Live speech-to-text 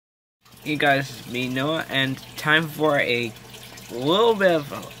you guys, me Noah, and time for a little bit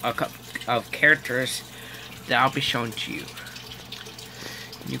of characters that I'll be showing to you.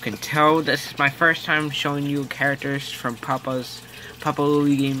 You can tell this is my first time showing you characters from Papa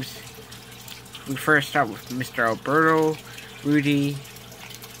Louie games. We first start with Mr. Alberto, Rudy,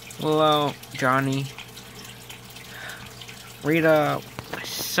 Willow, Johnny, Rita. It's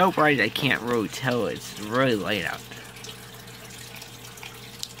so bright I can't really tell. It's really light out.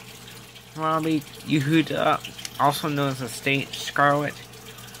 Robbie, Yehuda, also known as the State Scarlet,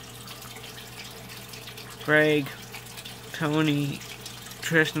 Greg, Tony,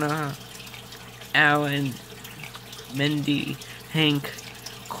 Trishna, Alan, Mindy, Hank,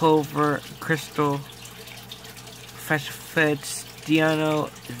 Clover, Crystal, Fitz, Diano,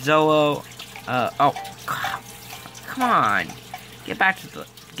 Zolo. Oh, come on, get back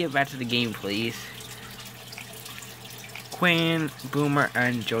to the game, please. Quinn, Boomer,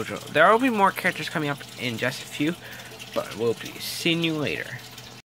 and JoJo. There will be more characters coming up in just a few, but we'll be seeing you later.